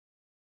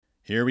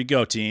Here we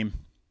go, team.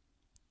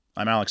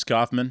 I'm Alex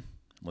Kaufman.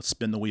 Let's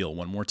spin the wheel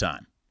one more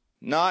time.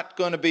 Not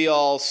going to be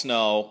all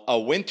snow. A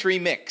wintry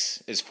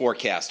mix is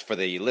forecast for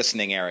the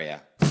listening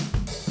area.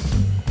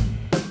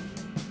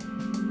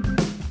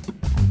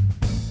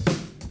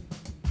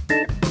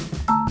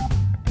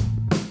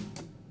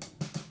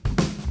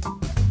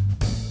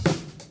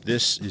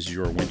 This is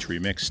your Wintry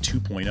Mix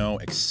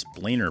 2.0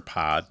 Explainer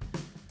Pod,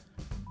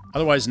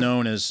 otherwise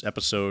known as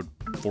episode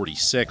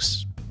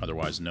 46,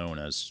 otherwise known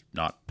as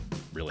not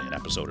really an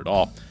episode at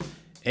all,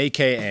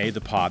 aka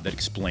the pod that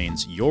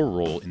explains your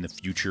role in the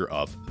future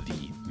of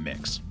the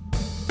mix.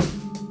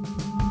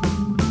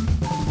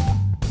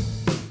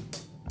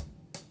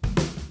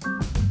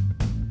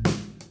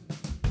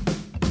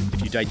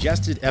 If you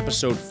digested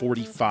episode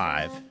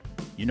 45,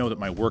 you know that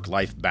my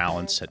work-life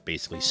balance had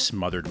basically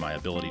smothered my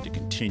ability to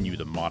continue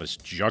the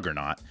modest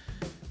juggernaut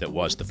that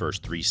was the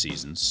first 3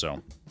 seasons,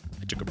 so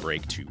I took a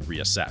break to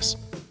reassess.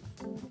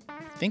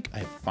 I think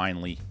I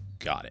finally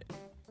got it.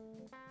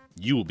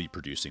 You will be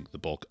producing the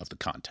bulk of the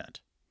content.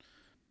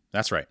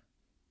 That's right,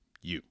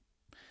 you.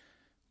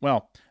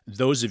 Well,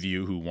 those of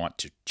you who want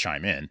to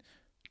chime in,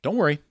 don't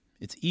worry,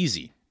 it's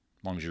easy,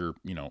 as long as you're,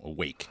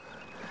 awake.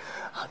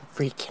 I'm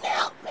freaking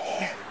out,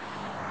 man.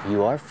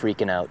 You are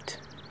freaking out,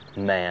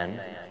 man.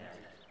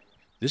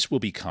 This will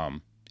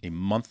become a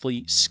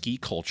monthly ski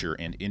culture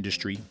and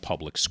industry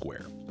public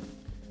square.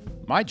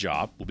 My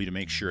job will be to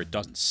make sure it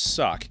doesn't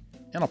suck,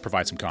 and I'll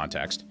provide some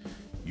context.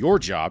 Your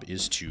job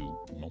is to,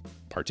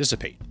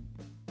 participate.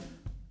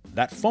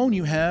 That phone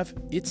you have,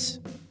 it's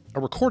a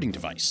recording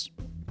device.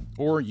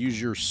 Or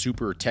use your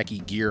super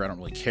techie gear, I don't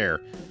really care.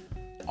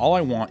 All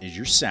I want is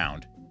your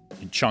sound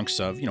in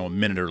chunks of, a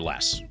minute or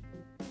less.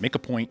 Make a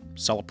point,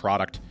 sell a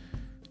product,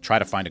 try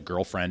to find a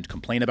girlfriend,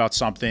 complain about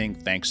something,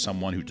 thank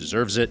someone who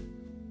deserves it,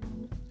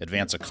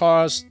 advance a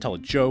cause, tell a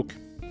joke,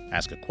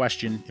 ask a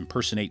question,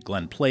 impersonate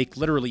Glenn Plake,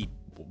 literally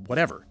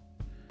whatever.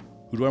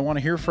 Who do I want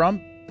to hear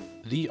from?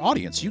 The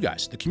audience, you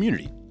guys, the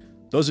community.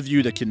 Those of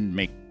you that can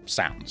make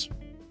sounds.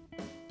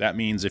 That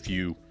means if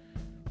you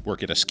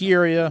work at a ski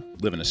area,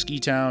 live in a ski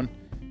town,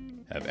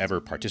 have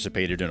ever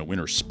participated in a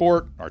winter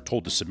sport, are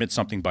told to submit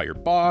something by your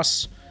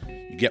boss,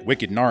 you get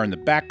wicked gnar in the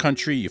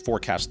backcountry, you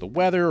forecast the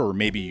weather, or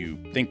maybe you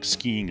think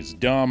skiing is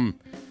dumb,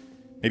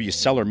 maybe you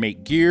sell or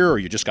make gear, or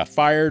you just got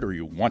fired, or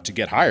you want to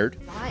get hired.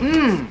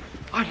 I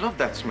love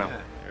that smell.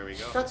 There we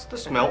go. That's the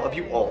smell of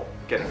you all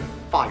getting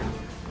fired.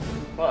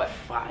 What?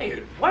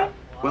 Fired? What?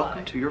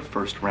 Welcome to your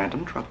first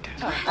random drug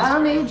test.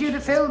 I'll need you to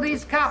fill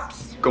these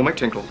cups. Go make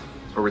tinkle,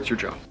 or it's your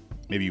job.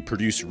 Maybe you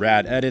produce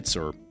rad edits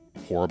or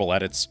horrible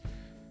edits.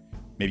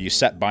 Maybe you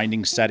set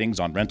binding settings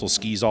on rental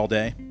skis all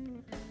day.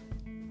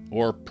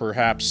 Or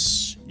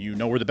perhaps you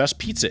know where the best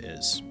pizza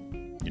is.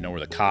 You know where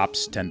the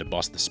cops tend to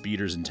bust the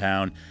speeders in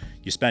town.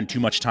 You spend too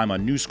much time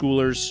on new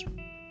schoolers.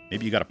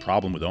 Maybe you got a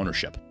problem with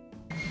ownership.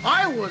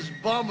 I was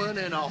bumming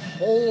in a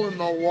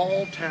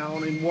hole-in-the-wall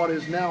town in what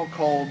is now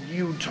called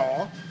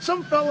Utah.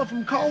 Some fella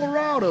from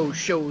Colorado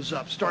shows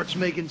up, starts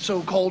making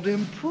so-called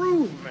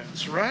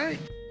improvements, right?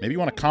 Maybe you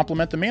want to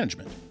compliment the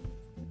management.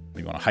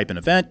 Maybe you want to hype an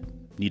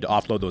event, need to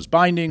offload those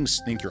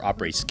bindings, think your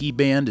opera ski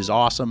band is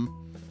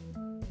awesome.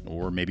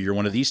 Or maybe you're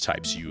one of these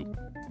types. You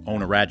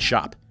own a rad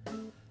shop.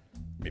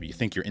 Maybe you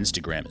think your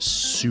Instagram is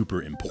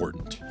super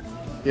important.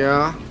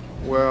 Yeah,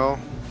 well,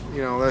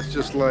 that's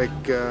just like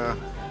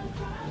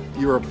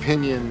your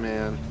opinion,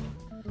 man.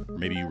 Or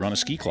maybe you run a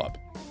ski club.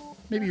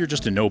 Maybe you're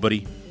just a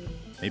nobody.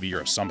 Maybe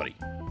you're a somebody.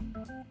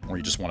 Or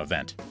you just want to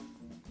vent.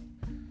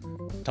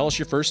 Tell us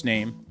your first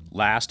name,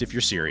 last if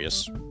you're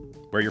serious,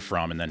 where you're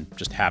from, and then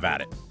just have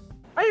at it.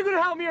 Are you gonna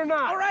help me or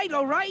not? All right.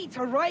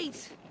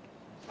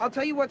 I'll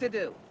tell you what to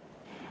do.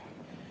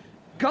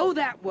 Go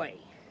that way.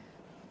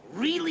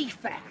 Really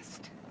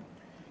fast.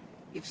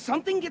 If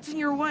something gets in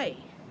your way,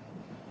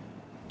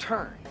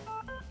 turn.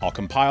 I'll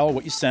compile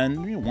what you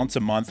send once a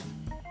month,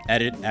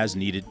 edit as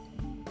needed,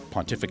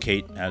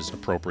 pontificate as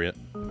appropriate,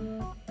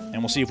 and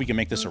we'll see if we can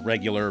make this a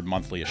regular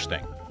monthly-ish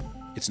thing.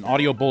 It's an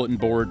audio bulletin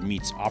board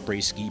meets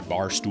après-ski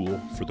bar stool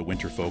for the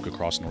winter folk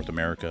across North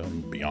America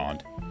and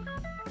beyond.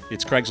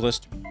 It's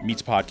Craigslist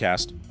meets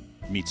podcast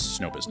meets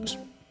snow business.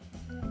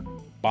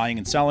 Buying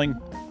and selling,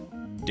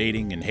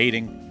 dating and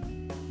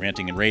hating,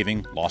 ranting and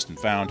raving, lost and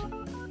found.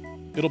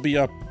 It'll be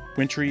a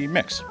wintry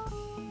mix.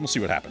 We'll see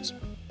what happens.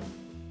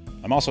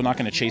 I'm also not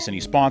going to chase any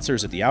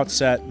sponsors at the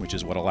outset, which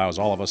is what allows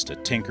all of us to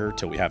tinker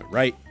till we have it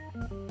right.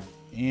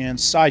 And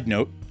side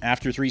note,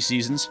 after 3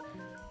 seasons,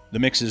 the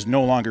mix is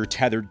no longer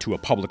tethered to a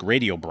public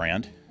radio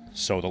brand,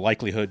 so the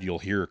likelihood you'll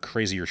hear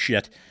crazier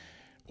shit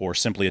or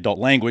simply adult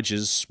language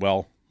is,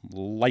 well,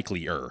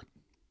 likelier.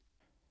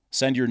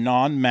 Send your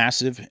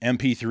non-massive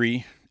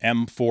MP3,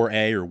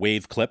 M4A, or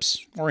WAV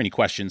clips, or any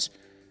questions,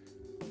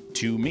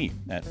 to me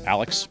at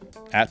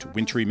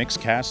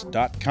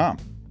alex@wintrymixcast.com.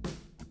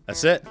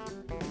 That's it.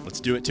 Let's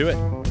do it to it.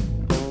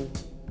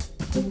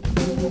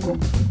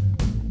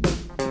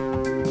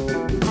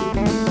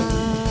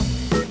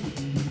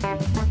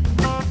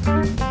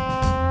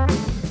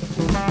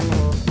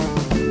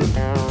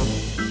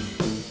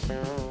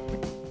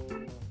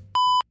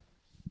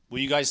 Will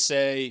you guys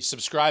say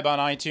subscribe on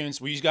iTunes?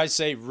 Will you guys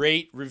say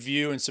rate,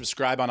 review, and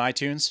subscribe on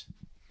iTunes?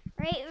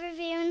 Rate,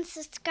 review, and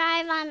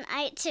subscribe on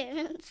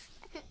iTunes.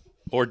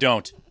 Or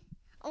don't?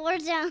 Or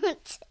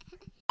don't.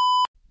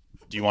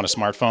 Do you want a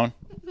smartphone?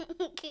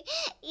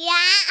 Yeah,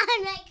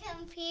 on my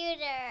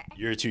computer.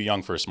 You're too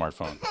young for a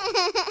smartphone.